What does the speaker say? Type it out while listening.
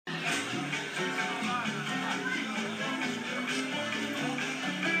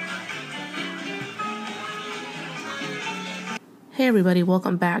Hey everybody,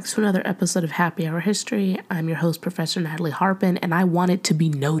 welcome back to another episode of Happy Hour History. I'm your host, Professor Natalie Harpin, and I want it to be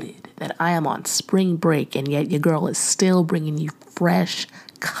noted that I am on spring break, and yet your girl is still bringing you fresh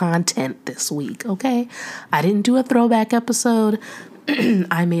content this week, okay? I didn't do a throwback episode.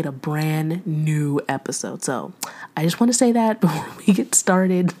 I made a brand new episode, so I just want to say that before we get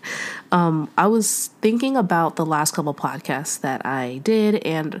started. I was thinking about the last couple podcasts that I did,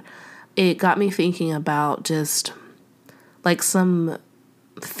 and it got me thinking about just like some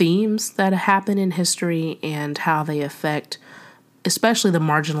themes that happen in history and how they affect especially the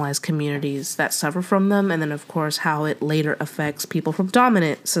marginalized communities that suffer from them. And then, of course, how it later affects people from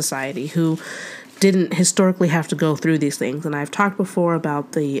dominant society who didn't historically have to go through these things. And I've talked before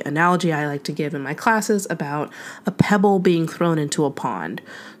about the analogy I like to give in my classes about a pebble being thrown into a pond.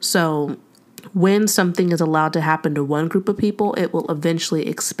 So when something is allowed to happen to one group of people, it will eventually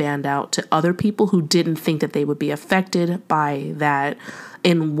expand out to other people who didn't think that they would be affected by that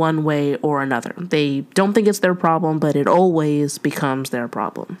in one way or another. They don't think it's their problem, but it always becomes their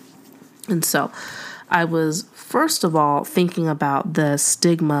problem. And so I was, first of all, thinking about the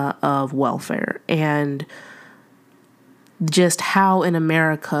stigma of welfare and just how in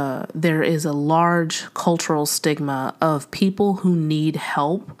America there is a large cultural stigma of people who need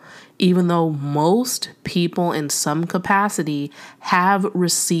help, even though most people in some capacity have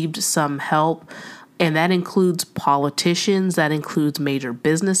received some help. And that includes politicians, that includes major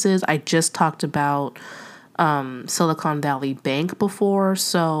businesses. I just talked about Silicon Valley Bank before.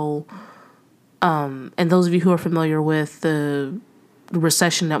 So, and those of you who are familiar with the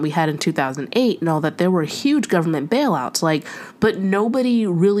recession that we had in 2008 know that there were huge government bailouts, but nobody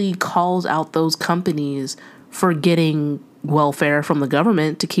really calls out those companies for getting welfare from the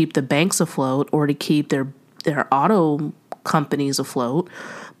government to keep the banks afloat or to keep their auto companies afloat.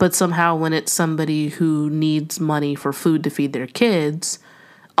 But somehow when it's somebody who needs money for food to feed their kids,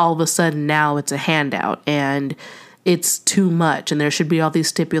 all of a sudden now it's a handout and it's too much and there should be all these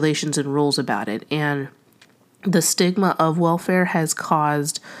stipulations and rules about it. And the stigma of welfare has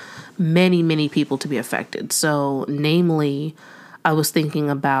caused many, many people to be affected. So namely, I was thinking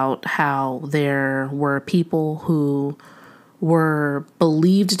about how there were people who were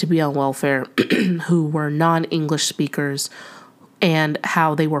believed to be on welfare who were non-English speakers and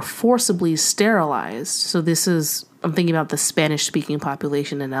how they were forcibly sterilized. So I'm thinking about the Spanish-speaking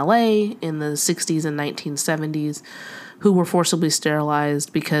population in LA in the 60s and 1970s who were forcibly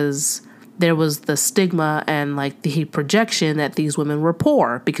sterilized because there was the stigma and the projection that these women were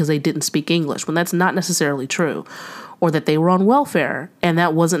poor because they didn't speak English, when that's not necessarily true, or that they were on welfare, and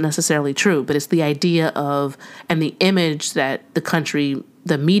that wasn't necessarily true. But it's the idea of, and the image that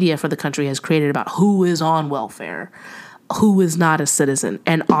the media for the country has created about who is on welfare, who is not a citizen.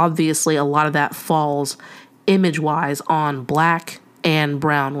 And obviously a lot of that falls image-wise on Black and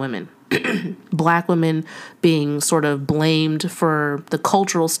brown women. Black women being sort of blamed for the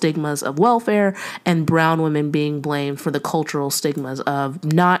cultural stigmas of welfare, and brown women being blamed for the cultural stigmas of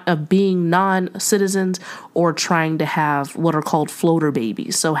being non-citizens or trying to have what are called floater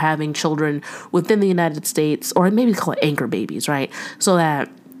babies. So having children within the United States, or maybe call it anchor babies, right? So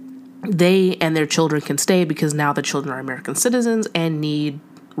that they and their children can stay because now the children are American citizens and need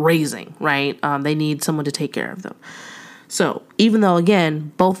raising, right? They need someone to take care of them. So even though,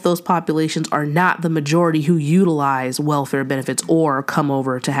 again, both those populations are not the majority who utilize welfare benefits or come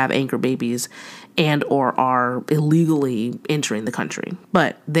over to have anchor babies and or are illegally entering the country,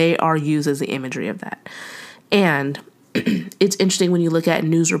 but they are used as the imagery of that. And it's interesting when you look at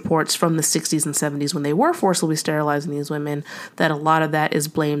news reports from the 60s and 70s when they were forcibly sterilizing these women, that a lot of that is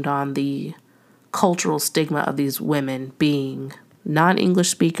blamed on the cultural stigma of these women being non-English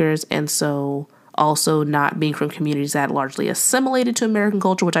speakers, and so also not being from communities that largely assimilated to American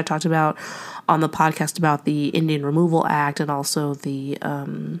culture, which I talked about on the podcast about the Indian Removal Act and also the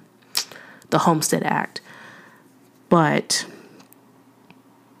Homestead Act. But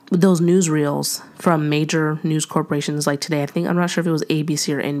those newsreels from major news corporations like today, I'm not sure if it was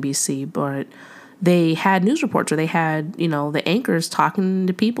ABC or NBC, but they had news reports where they had, the anchors talking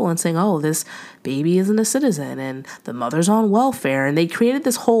to people and saying, oh, this baby isn't a citizen and the mother's on welfare. And they created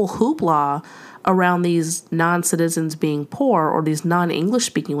this whole hoopla around these non-citizens being poor or these non-English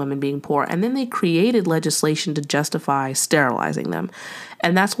speaking women being poor. And then they created legislation to justify sterilizing them.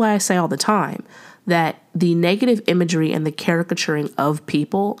 And that's why I say all the time that the negative imagery and the caricaturing of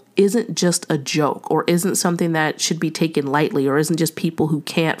people isn't just a joke or isn't something that should be taken lightly or isn't just people who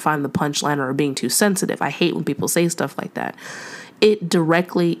can't find the punchline or are being too sensitive. I hate when people say stuff like that. It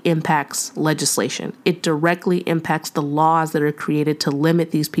directly impacts legislation. It directly impacts the laws that are created to limit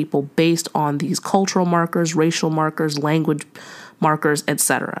these people based on these cultural markers, racial markers, language markers,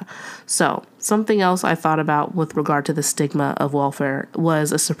 etc. So something else I thought about with regard to the stigma of welfare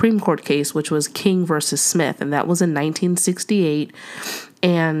was a Supreme Court case, which was King versus Smith, and that was in 1968.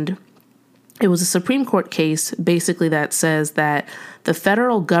 And it was a Supreme Court case basically that says that the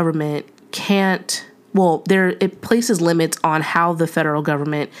federal government can't, it places limits on how the federal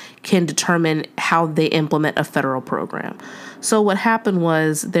government can determine how they implement a federal program. So what happened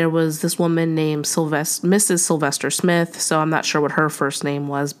was there was this woman named Mrs. Sylvester Smith. So I'm not sure what her first name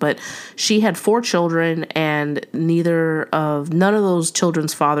was, but she had 4 children, and none of those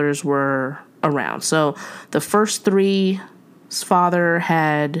children's fathers were around. So the first 3's father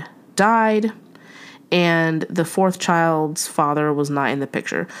had died, and the 4th child's father was not in the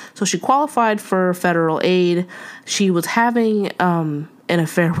picture. So she qualified for federal aid. She was having an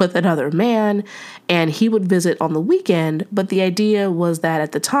affair with another man, and he would visit on the weekend. But the idea was that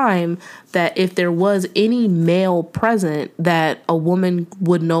at the time, that if there was any male present, that a woman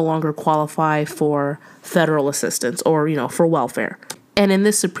would no longer qualify for federal assistance or, for welfare. And in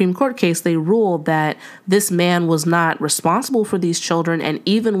this Supreme Court case, they ruled that this man was not responsible for these children. And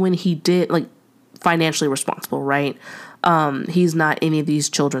even when he did, financially responsible, right? He's not any of these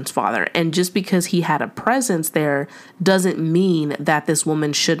children's father. And just because he had a presence there doesn't mean that this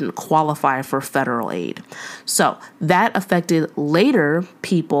woman shouldn't qualify for federal aid. So that affected later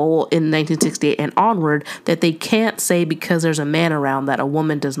people in 1968 and onward, that they can't say because there's a man around that a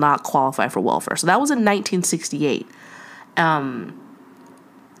woman does not qualify for welfare. So that was in 1968.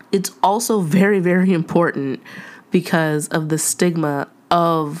 It's also very, very important because of the stigma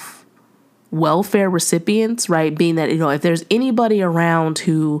of welfare recipients, right? Being that, if there's anybody around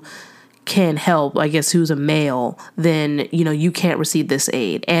who can help, I guess, who's a male, then, you can't receive this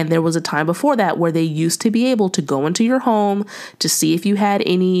aid. And there was a time before that where they used to be able to go into your home to see if you had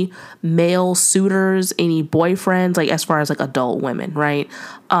any male suitors, any boyfriends, as far as adult women, right?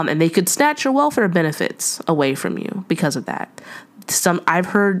 And they could snatch your welfare benefits away from you because of that. I've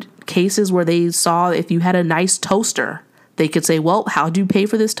heard cases where they saw if you had a nice toaster, they could say, well, how'd you pay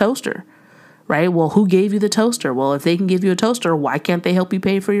for this toaster? Right? Well, who gave you the toaster? Well, if they can give you a toaster, why can't they help you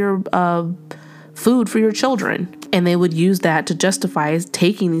pay for your food for your children? And they would use that to justify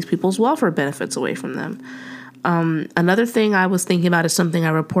taking these people's welfare benefits away from them. Another thing I was thinking about is something I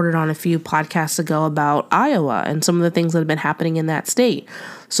reported on a few podcasts ago about Iowa and some of the things that have been happening in that state.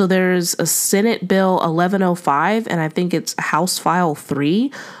 So there's a Senate Bill 1105, and I think it's House File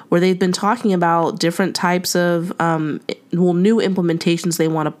 3, where they've been talking about different types of new implementations they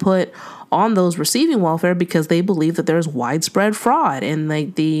want to put on those receiving welfare because they believe that there's widespread fraud in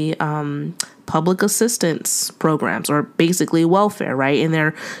the public assistance programs, or basically welfare, right? And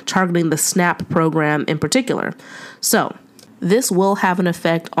they're targeting the SNAP program in particular. So this will have an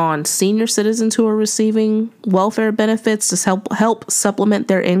effect on senior citizens who are receiving welfare benefits to help supplement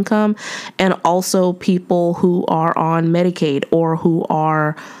their income, and also people who are on Medicaid or who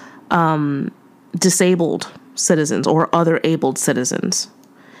are disabled citizens or other abled citizens,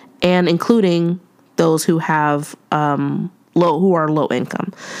 and including those who have who are low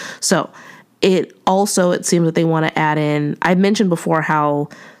income. So it seems that they want to add in, I mentioned before how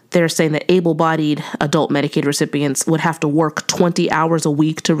they're saying that able-bodied adult Medicaid recipients would have to work 20 hours a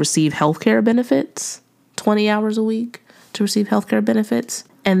week to receive healthcare benefits. 20 hours a week to receive healthcare benefits.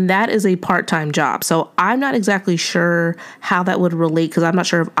 And that is a part-time job. So I'm not exactly sure how that would relate, because I'm not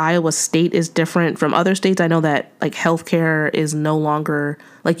sure if Iowa State is different from other states. I know that healthcare is no longer,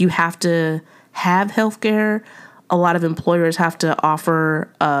 you have to have healthcare. A lot of employers have to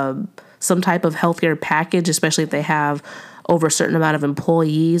offer some type of healthcare package, especially if they have over a certain amount of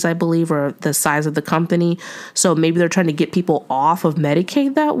employees, I believe, or the size of the company. So maybe they're trying to get people off of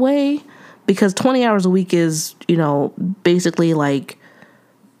Medicaid that way, because 20 hours a week is, basically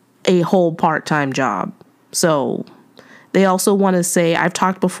a whole part-time job. So they also want to say, I've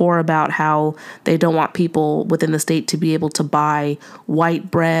talked before about how they don't want people within the state to be able to buy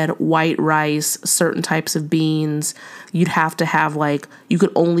white bread, white rice, certain types of beans. You'd have to have you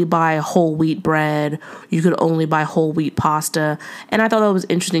could only buy whole wheat bread. You could only buy whole wheat pasta. And I thought that was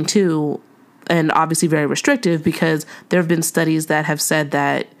interesting too, and obviously very restrictive, because there have been studies that have said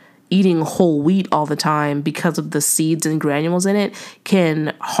that eating whole wheat all the time, because of the seeds and granules in it,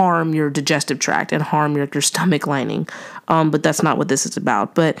 can harm your digestive tract and harm your stomach lining. But that's not what this is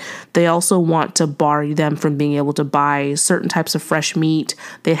about. But they also want to bar them from being able to buy certain types of fresh meat.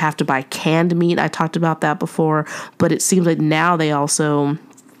 They have to buy canned meat. I talked about that before. But it seems like now they also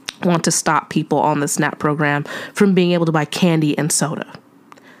want to stop people on the SNAP program from being able to buy candy and soda.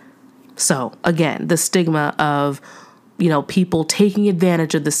 So again, the stigma of people taking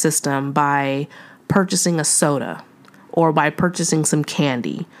advantage of the system by purchasing a soda or by purchasing some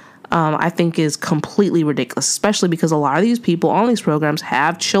candy, I think is completely ridiculous, especially because a lot of these people on these programs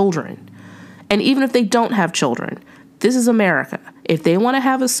have children. And even if they don't have children, this is America. If they want to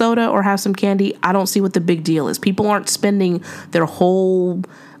have a soda or have some candy, I don't see what the big deal is. People aren't spending their whole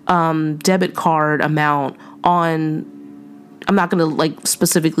debit card amount on, I'm not going to like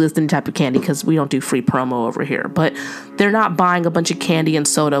specifically list any type of candy because we don't do free promo over here, but they're not buying a bunch of candy and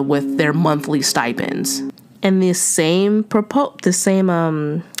soda with their monthly stipends. And the same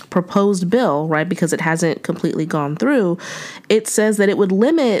proposed bill, right, because it hasn't completely gone through, it says that it would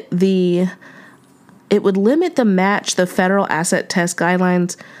limit the match, the federal asset test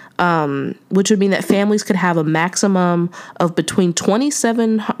guidelines, which would mean that families could have a maximum of between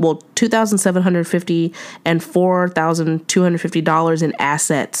 $2,750 and $4,250 in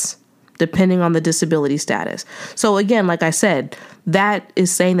assets, depending on the disability status. So again, like I said, that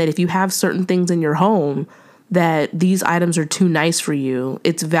is saying that if you have certain things in your home that these items are too nice for you,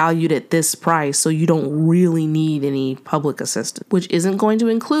 it's valued at this price, so you don't really need any public assistance, which isn't going to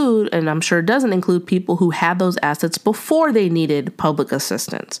include, and I'm sure doesn't include, people who had those assets before they needed public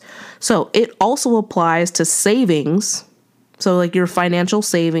assistance. So it also applies to savings, so like your financial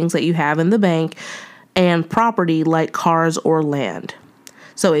savings that you have in the bank, and property like cars or land.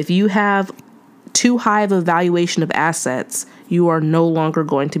 So if you have too high of a valuation of assets, you are no longer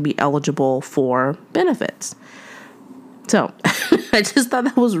going to be eligible for benefits. So I just thought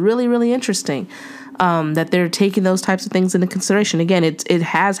that was really, really interesting, that they're taking those types of things into consideration. Again, it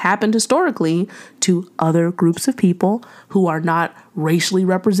has happened historically to other groups of people who are not racially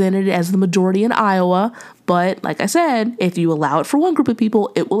represented as the majority in Iowa. But like I said, if you allow it for one group of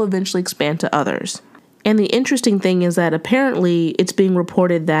people, it will eventually expand to others. And the interesting thing is that apparently it's being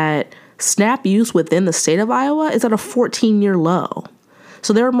reported that SNAP use within the state of Iowa is at a 14-year low.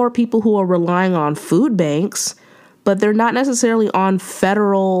 So there are more people who are relying on food banks, but they're not necessarily on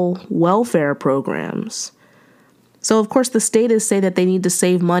federal welfare programs. So of course the state is saying that they need to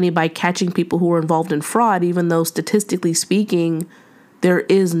save money by catching people who are involved in fraud, even though statistically speaking, there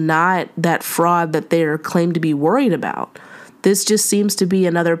is not that fraud that they're claimed to be worried about. This just seems to be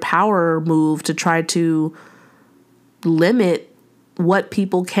another power move to try to limit what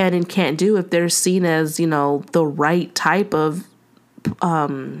people can and can't do if they're seen as, the right type of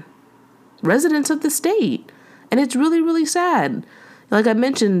residents of the state. And it's really, really sad. Like I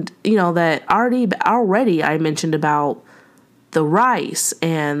mentioned, that already I mentioned about the rice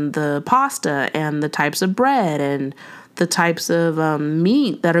and the pasta and the types of bread and the types of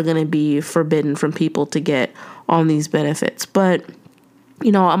meat that are going to be forbidden from people to get on these benefits. But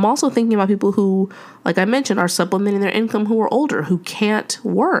I'm also thinking about people who, like I mentioned, are supplementing their income, who are older, who can't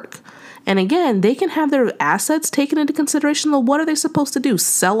work. And again, they can have their assets taken into consideration. Though, what are they supposed to do?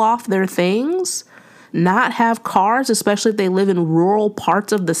 Sell off their things? Not have cars, especially if they live in rural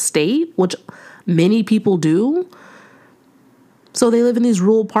parts of the state, which many people do. So they live in these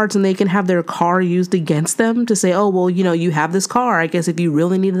rural parts and they can have their car used against them to say, oh, well, you have this car. I guess if you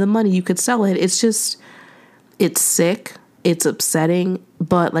really needed the money, you could sell it. It's sick. It's upsetting,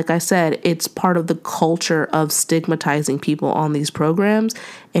 but like I said, it's part of the culture of stigmatizing people on these programs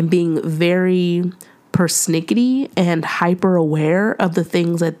and being very persnickety and hyper aware of the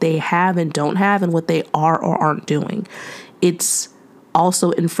things that they have and don't have and what they are or aren't doing. It's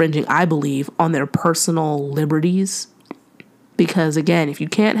also infringing, I believe, on their personal liberties. Because again, if you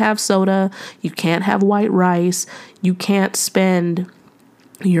can't have soda, you can't have white rice, you can't spend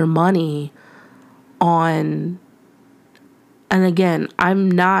your money on. And again, I'm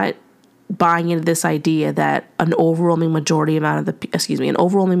not buying into this idea that an overwhelming majority of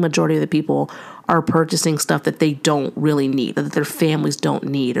the people are purchasing stuff that they don't really need, or that their families don't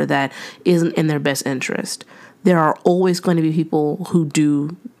need, or that isn't in their best interest. There are always going to be people who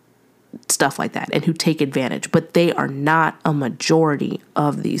do stuff like that and who take advantage, but they are not a majority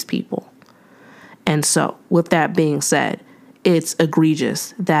of these people. And so, with that being said, it's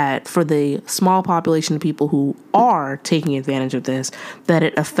egregious that for the small population of people who are taking advantage of this, that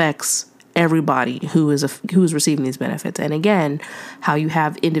it affects everybody who is receiving these benefits. And again, how you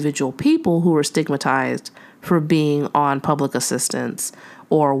have individual people who are stigmatized for being on public assistance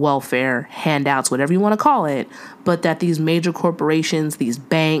or welfare handouts, whatever you want to call it, but that these major corporations, these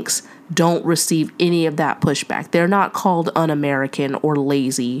banks, don't receive any of that pushback. They're not called un-American or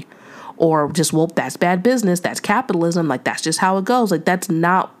lazy or just, well, that's bad business, that's capitalism, like that's just how it goes. Like that's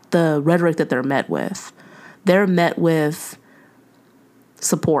not the rhetoric that they're met with. They're met with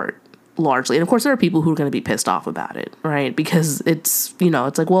support largely. And of course there are people who are going to be pissed off about it, right? Because it's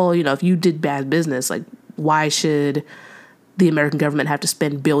like, well, if you did bad business, like why should the American government have to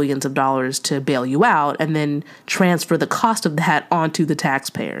spend billions of dollars to bail you out and then transfer the cost of that onto the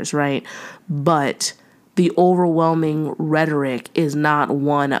taxpayers, right? But the overwhelming rhetoric is not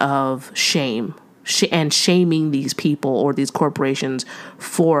one of shame and shaming these people or these corporations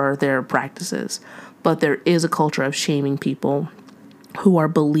for their practices. But there is a culture of shaming people who are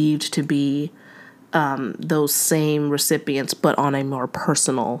believed to be those same recipients, but on a more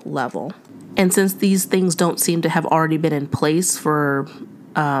personal level. And since these things don't seem to have already been in place for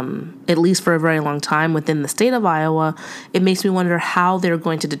at least for a very long time within the state of Iowa, it makes me wonder how they're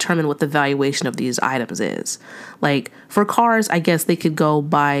going to determine what the valuation of these items is. Like for cars, I guess they could go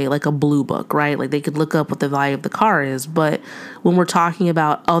by like a blue book, right? Like they could look up what the value of the car is. But when we're talking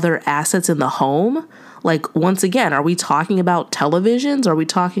about other assets in the home, like once again, are we talking about televisions? Are we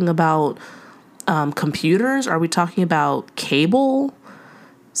talking about computers? Are we talking about cable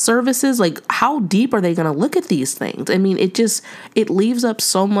services? Like how deep are they going to look at these things? I mean, it leaves up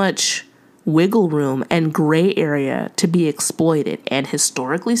so much wiggle room and gray area to be exploited. And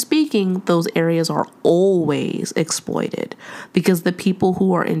historically speaking, those areas are always exploited because the people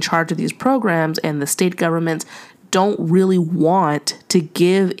who are in charge of these programs and the state governments don't really want to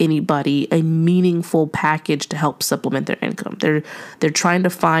give anybody a meaningful package to help supplement their income. They're trying to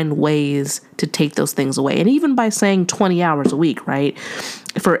find ways to take those things away. And even by saying 20 hours a week, right,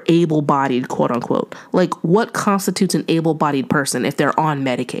 for able-bodied, quote unquote, like what constitutes an able-bodied person if they're on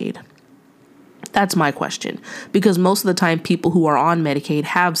Medicaid? That's my question. Because most of the time, people who are on Medicaid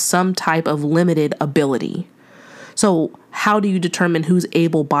have some type of limited ability. So how do you determine who's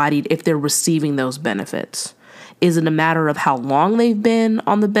able-bodied if they're receiving those benefits? Is it a matter of how long they've been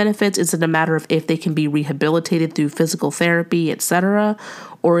on the benefits? Is it a matter of if they can be rehabilitated through physical therapy, etc.?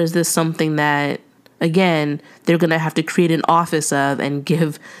 Or is this something that, again, they're going to have to create an office of and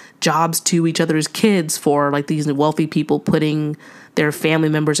give jobs to each other's kids for, like these wealthy people putting their family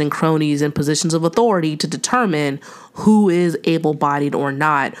members and cronies in positions of authority to determine who is able-bodied or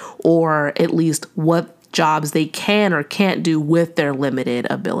not, or at least what jobs they can or can't do with their limited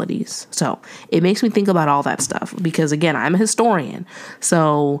abilities. So it makes me think about all that stuff because, again, I'm a historian.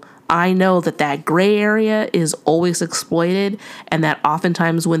 So I know that gray area is always exploited and that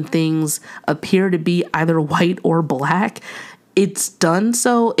oftentimes when things appear to be either white or black, it's done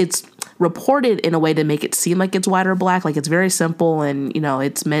so. It's reported in a way to make it seem like it's white or black, like it's very simple and,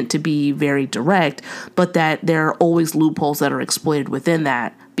 it's meant to be very direct, but that there are always loopholes that are exploited within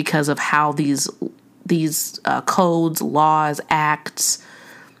that because of how these codes, laws, acts,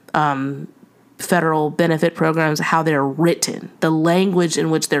 federal benefit programs, how they're written. The language in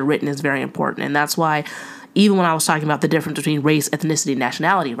which they're written is very important. And that's why even when I was talking about the difference between race, ethnicity, and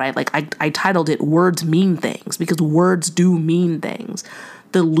nationality, right? Like I titled it Words Mean Things because words do mean things.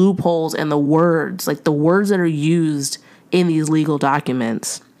 The loopholes and the words, like the words that are used in these legal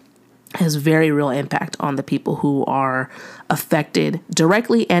documents has very real impact on the people who are affected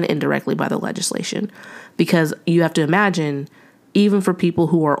directly and indirectly by the legislation. Because you have to imagine, even for people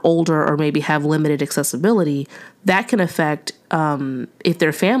who are older or maybe have limited accessibility, that can affect if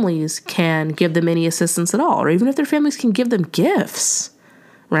their families can give them any assistance at all, or even if their families can give them gifts,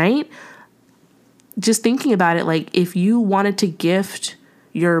 right? Just thinking about it, like if you wanted to gift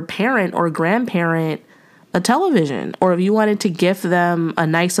your parent or grandparent a television, or if you wanted to gift them a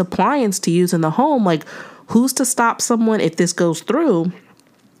nice appliance to use in the home, like who's to stop someone if this goes through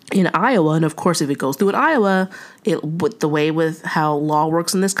in Iowa? And of course, if it goes through in Iowa, with how law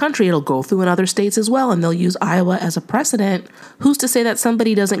works in this country, it'll go through in other states as well, and they'll use Iowa as a precedent. Who's to say that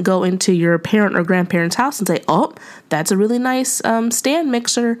somebody doesn't go into your parent or grandparent's house and say, "Oh, that's a really nice stand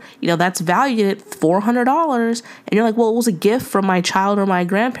mixer. That's valued at $400," and you're like, "Well, it was a gift from my child or my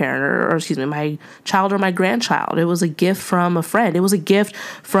grandparent, or excuse me, my child or my grandchild. It was a gift from a friend. It was a gift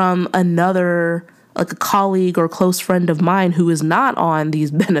from another." Like a colleague or close friend of mine who is not on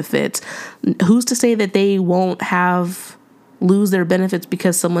these benefits. Who's to say that they won't lose their benefits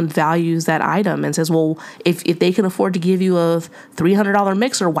because someone values that item and says, well, if they can afford to give you a $300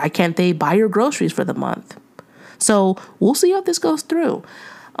 mixer, why can't they buy your groceries for the month? So we'll see how this goes through.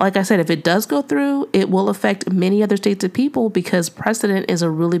 Like I said, if it does go through, it will affect many other states and people because precedent is a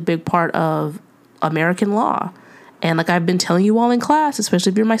really big part of American law. And like I've been telling you all in class,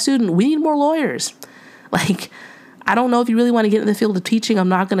 especially if you're my student, we need more lawyers. Like, I don't know if you really want to get in the field of teaching. I'm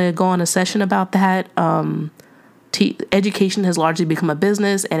not going to go on a session about that. Education has largely become a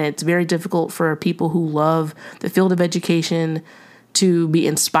business, and it's very difficult for people who love the field of education to be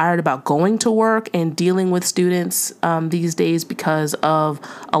inspired about going to work and dealing with students these days because of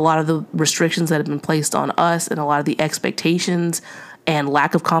a lot of the restrictions that have been placed on us and a lot of the expectations and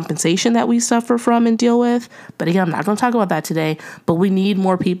lack of compensation that we suffer from and deal with. But again, I'm not going to talk about that today, but we need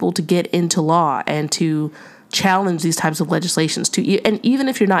more people to get into law and to challenge these types of legislations and even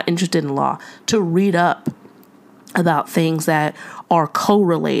if you're not interested in law, to read up about things that are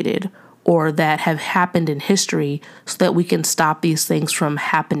correlated or that have happened in history so that we can stop these things from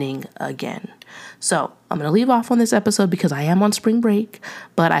happening again. So I'm going to leave off on this episode because I am on spring break,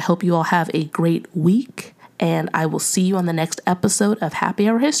 but I hope you all have a great week, and I will see you on the next episode of Happy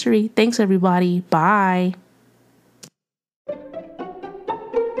Hour History. Thanks, everybody. Bye.